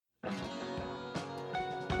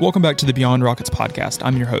Welcome back to the Beyond Rockets podcast.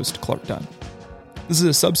 I'm your host, Clark Dunn. This is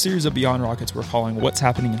a sub-series of Beyond Rockets we're calling What's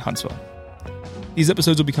Happening in Huntsville. These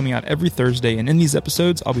episodes will be coming out every Thursday, and in these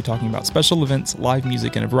episodes, I'll be talking about special events, live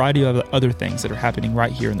music, and a variety of other things that are happening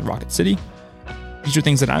right here in the Rocket City. These are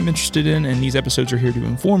things that I'm interested in, and these episodes are here to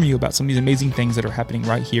inform you about some of these amazing things that are happening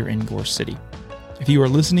right here in Gore City. If you are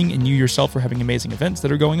listening and you yourself are having amazing events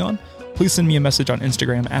that are going on, please send me a message on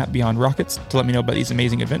Instagram at Beyond Rockets to let me know about these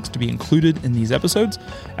amazing events to be included in these episodes,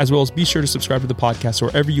 as well as be sure to subscribe to the podcast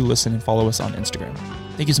wherever you listen and follow us on Instagram.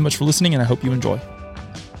 Thank you so much for listening, and I hope you enjoy.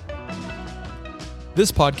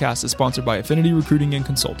 This podcast is sponsored by Affinity Recruiting and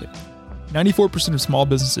Consulting. 94% of small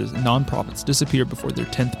businesses and nonprofits disappear before their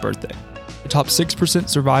 10th birthday. The top 6%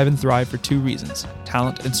 survive and thrive for two reasons: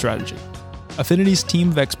 talent and strategy. Affinity's team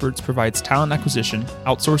of experts provides talent acquisition,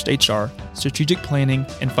 outsourced HR, strategic planning,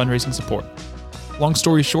 and fundraising support. Long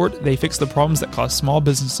story short, they fix the problems that cause small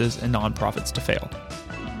businesses and nonprofits to fail.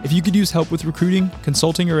 If you could use help with recruiting,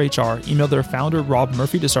 consulting, or HR, email their founder, Rob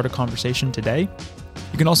Murphy, to start a conversation today.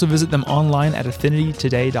 You can also visit them online at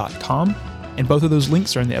affinitytoday.com, and both of those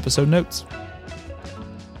links are in the episode notes.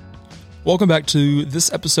 Welcome back to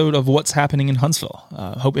this episode of What's Happening in Huntsville.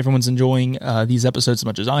 Hope everyone's enjoying these episodes as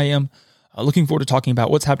much as I am. Looking forward to talking about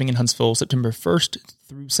what's happening in Huntsville September 1st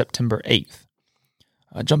through September 8th.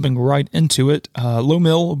 Jumping right into it, Low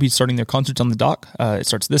Mill will be starting their concerts on the dock. It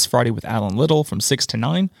starts this Friday with Alan Little from 6 to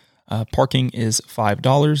 9. Parking is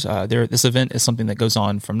 $5. This event is something that goes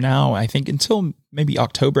on from now, I think, until maybe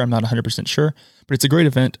October. I'm not 100% sure, but it's a great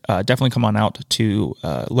event. Definitely come on out to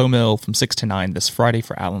Low Mill from 6 to 9 this Friday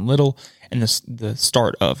for Alan Little and the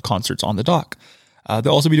start of concerts on the dock.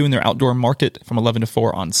 They'll also be doing their outdoor market from 11 to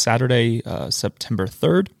 4 on Saturday, September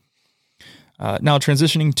 3rd. Now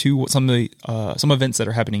transitioning to some events that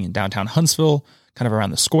are happening in downtown Huntsville, kind of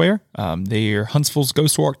around the square. Their Huntsville's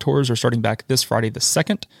Ghost Walk tours are starting back this Friday the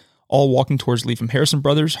 2nd. All walking tours leave from Harrison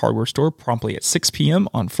Brothers Hardware Store promptly at 6 p.m.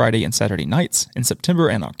 on Friday and Saturday nights in September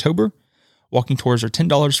and October. Walking tours are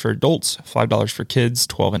 $10 for adults, $5 for kids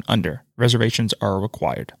 12 and under. Reservations are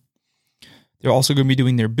required. They're also going to be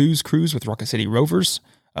doing their booze cruise with Rocket City Rovers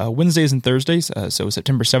Wednesdays and Thursdays, so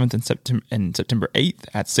September 7th and September 8th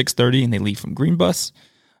at 6:30, and they leave from Green Bus.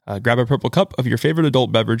 Grab a purple cup of your favorite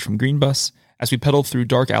adult beverage from Green Bus as we pedal through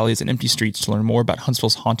dark alleys and empty streets to learn more about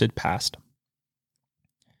Huntsville's haunted past.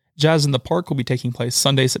 Jazz in the Park will be taking place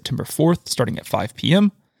Sunday, September 4th, starting at 5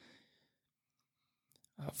 p.m.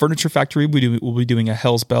 Furniture Factory will be doing a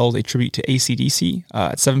Hell's Bells, a tribute to AC/DC,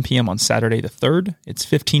 at 7 p.m. on Saturday the 3rd. It's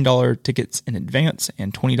 $15 tickets in advance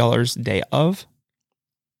and $20 day of.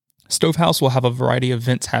 Stovehouse will have a variety of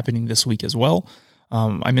events happening this week as well.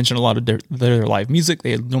 I mentioned a lot of their live music.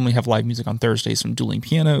 They normally have live music on Thursdays from dueling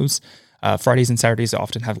pianos. Fridays and Saturdays they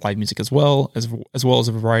often have live music as well as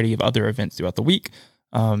a variety of other events throughout the week.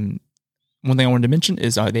 One thing I wanted to mention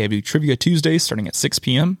is they have a Trivia Tuesdays starting at 6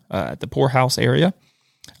 p.m. At the Poorhouse area.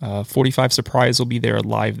 45 Surprise will be there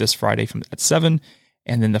live this Friday at 7,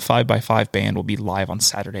 and then the 5x5 band will be live on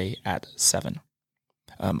Saturday at 7.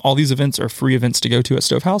 All these events are free events to go to at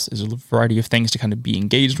Stovehouse. There's a variety of things to kind of be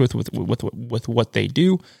engaged with what they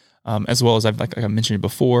do, as well as like I mentioned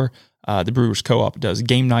before, the Brewers Co-op does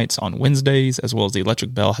game nights on Wednesdays, as well as the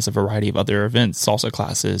Electric Bell has a variety of other events, salsa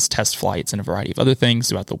classes, test flights, and a variety of other things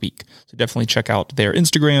throughout the week. So definitely check out their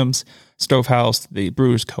Instagrams, Stovehouse, the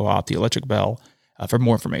Brewers Co-op, the Electric Bell, for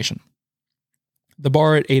more information. The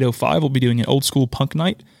bar at 805 will be doing an old school punk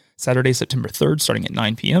night, Saturday, September 3rd, starting at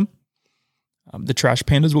 9 p.m. The Trash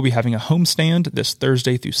Pandas will be having a homestand this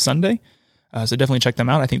Thursday through Sunday. So definitely check them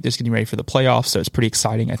out. I think they're getting ready for the playoffs, so it's pretty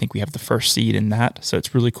exciting. I think we have the first seed in that, so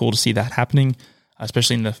it's really cool to see that happening,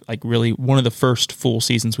 especially in really one of the first full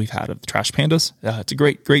seasons we've had of the Trash Pandas. It's a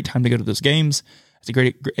great time to go to those games.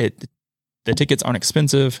 The tickets aren't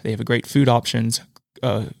expensive. They have a great food options,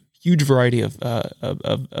 huge variety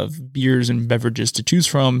of beers and beverages to choose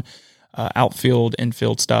from, outfield,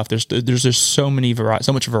 infield stuff. There's just so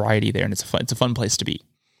much variety there, and it's a fun place to be.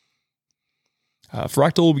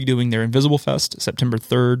 Fractal will be doing their Invisible Fest September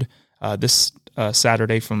 3rd, this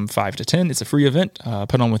Saturday from 5 to 10. It's a free event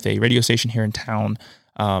put on with a radio station here in town.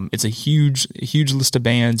 It's a huge list of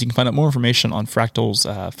bands. You can find out more information on Fractal's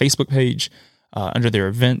Facebook page under their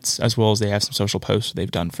events, as well as they have some social posts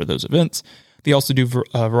they've done for those events. They also do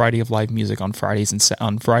a variety of live music on Fridays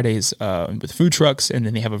with food trucks, and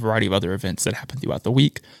then they have a variety of other events that happen throughout the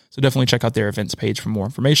week. So definitely check out their events page for more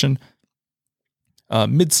information.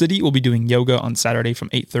 Mid-City will be doing yoga on Saturday from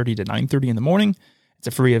 8:30 to 9:30 in the morning. It's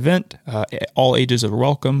a free event. All ages are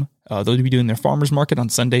welcome. They'll be doing their farmers market on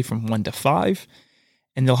Sunday from 1 to 5.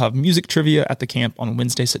 And they'll have music trivia at the camp on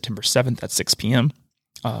Wednesday, September 7th at 6 p.m.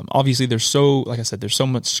 Obviously, like I said, there's so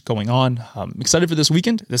much going on. I'm excited for this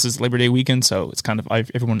weekend. This is Labor Day weekend, so it's kind of,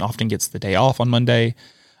 everyone often gets the day off on Monday.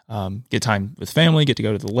 Get time with family, get to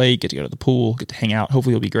go to the lake, get to go to the pool, get to hang out.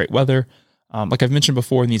 Hopefully it'll be great weather. Like I've mentioned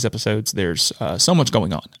before in these episodes, there's so much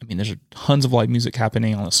going on. I mean, there's tons of live music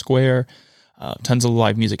happening on the square, tons of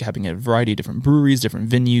live music happening at a variety of different breweries, different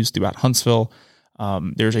venues throughout Huntsville.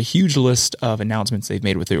 There's a huge list of announcements they've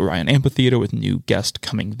made with the Orion Amphitheater with new guests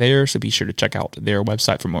coming there, so be sure to check out their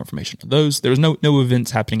website for more information on those. There's no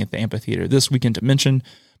events happening at the amphitheater this weekend to mention,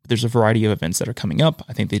 but there's a variety of events that are coming up.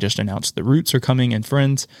 I think they just announced The Roots are coming and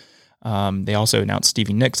Friends. They also announced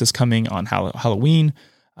Stevie Nicks is coming on Halloween.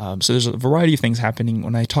 So there's a variety of things happening.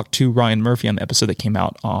 When I talked to Ryan Murphy on the episode that came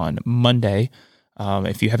out on Monday,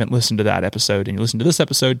 if you haven't listened to that episode and you listen to this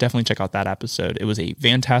episode, definitely check out that episode. It was a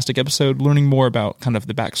fantastic episode, learning more about kind of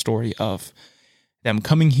the backstory of them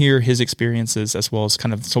coming here, his experiences, as well as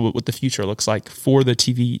kind of what the future looks like for the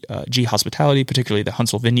TVG Hospitality, particularly the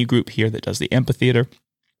Huntsville Venue Group here that does the amphitheater.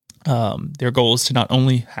 Their goal is to not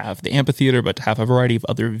only have the amphitheater, but to have a variety of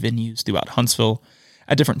other venues throughout Huntsville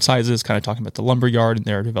at different sizes, kind of talking about the lumberyard and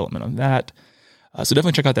their development on that. So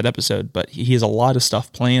definitely check out that episode, but he has a lot of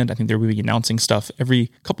stuff planned. I think they're going to be announcing stuff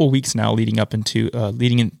every couple of weeks now, leading up into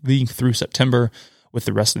leading through September with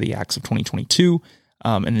the rest of the acts of 2022.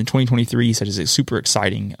 And in 2023, he said is a super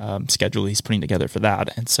exciting schedule he's putting together for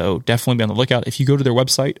that. And so definitely be on the lookout. If you go to their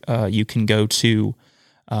website, you can go to,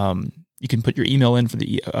 you can put your email in for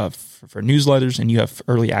the for newsletters, and you have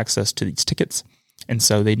early access to these tickets. And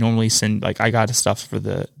so they normally send, like, I got stuff for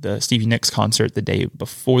the Stevie Nicks concert the day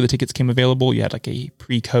before the tickets came available. You had like a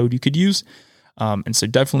pre-code you could use. And so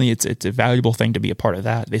definitely it's a valuable thing to be a part of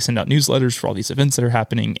that. They send out newsletters for all these events that are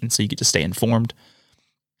happening, and so you get to stay informed.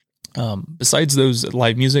 Besides those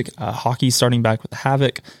live music, hockey's starting back with the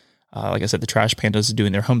Havoc. Like I said, the Trash Pandas are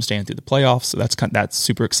doing their homestand through the playoffs, so that's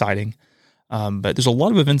super exciting. But there's a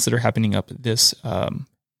lot of events that are happening up this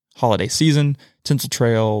holiday season, Tinsel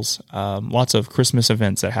Trails, lots of Christmas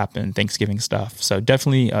events that happen, Thanksgiving stuff. So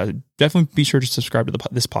definitely be sure to subscribe to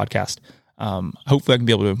this podcast. Hopefully I can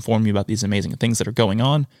be able to inform you about these amazing things that are going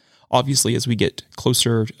on. Obviously, as we get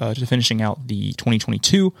closer to finishing out the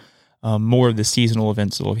 2022, more of the seasonal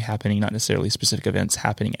events will be happening, not necessarily specific events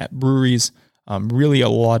happening at breweries. Really a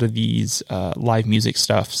lot of these live music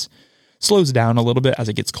stuffs slows down a little bit as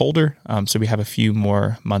it gets colder. So we have a few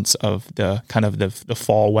more months of the kind of the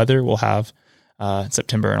fall weather. We'll have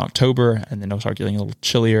September and October, and then it'll start getting a little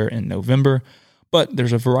chillier in November. But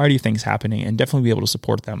there's a variety of things happening, and definitely be able to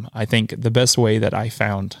support them. I think the best way that I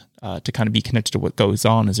found to kind of be connected to what goes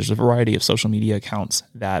on is there's a variety of social media accounts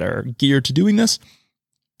that are geared to doing this.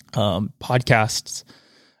 Podcasts,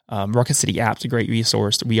 Rocket City app's a great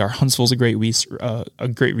resource. We Are Huntsville's a great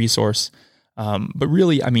resource. But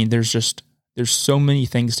really, I mean, there's so many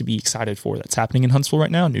things to be excited for that's happening in Huntsville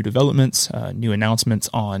right now. New developments, new announcements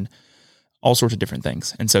on all sorts of different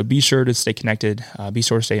things. And so be sure to stay connected, be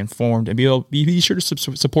sure to stay informed, and be sure to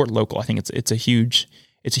support local. I think it's a huge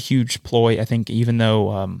ploy. I think even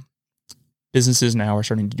though businesses now are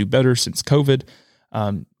starting to do better since COVID,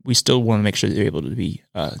 we still want to make sure that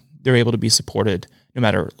they're able to be supported no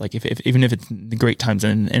matter, like, even if it's the great times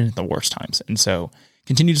and the worst times. And so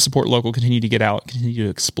continue to support local, continue to get out, continue to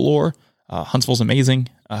explore. Huntsville's amazing.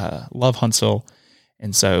 Love Huntsville.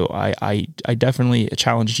 And so I definitely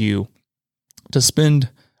challenge you to spend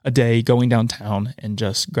a day going downtown and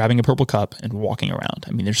just grabbing a purple cup and walking around.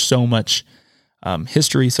 I mean, there's so much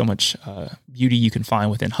history, so much beauty you can find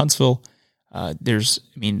within Huntsville. There's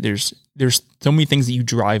so many things that you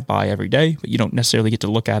drive by every day, but you don't necessarily get to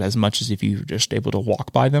look at as much as if you're just able to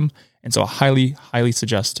walk by them. And so I highly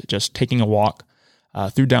suggest just taking a walk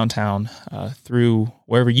through downtown, through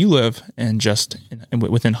wherever you live, and just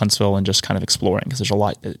within Huntsville, and just kind of exploring, because there's a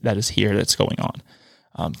lot that is here that's going on.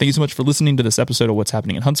 Thank you so much for listening to this episode of What's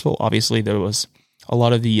Happening in Huntsville. Obviously, there was a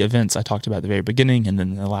lot of the events I talked about at the very beginning, and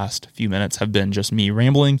then the last few minutes have been just me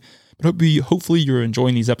rambling. But hopefully you're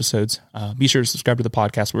enjoying these episodes. Be sure to subscribe to the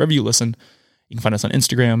podcast wherever you listen. You can find us on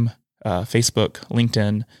Instagram, Facebook,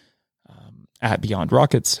 LinkedIn, at Beyond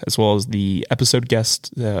Rockets, as well as the episodes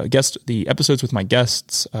with my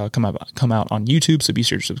guests come out on YouTube. So be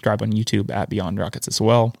sure to subscribe on YouTube at Beyond Rockets as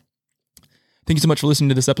well. Thank you so much for listening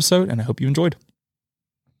to this episode, and I hope you enjoyed.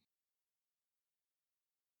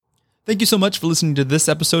 Thank you so much for listening to this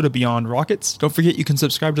episode of Beyond Rockets. Don't forget you can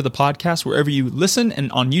subscribe to the podcast wherever you listen,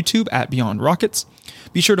 and on YouTube at Beyond Rockets.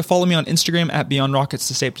 Be sure to follow me on Instagram at Beyond Rockets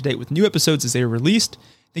to stay up to date with new episodes as they are released.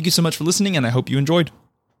 Thank you so much for listening, and I hope you enjoyed.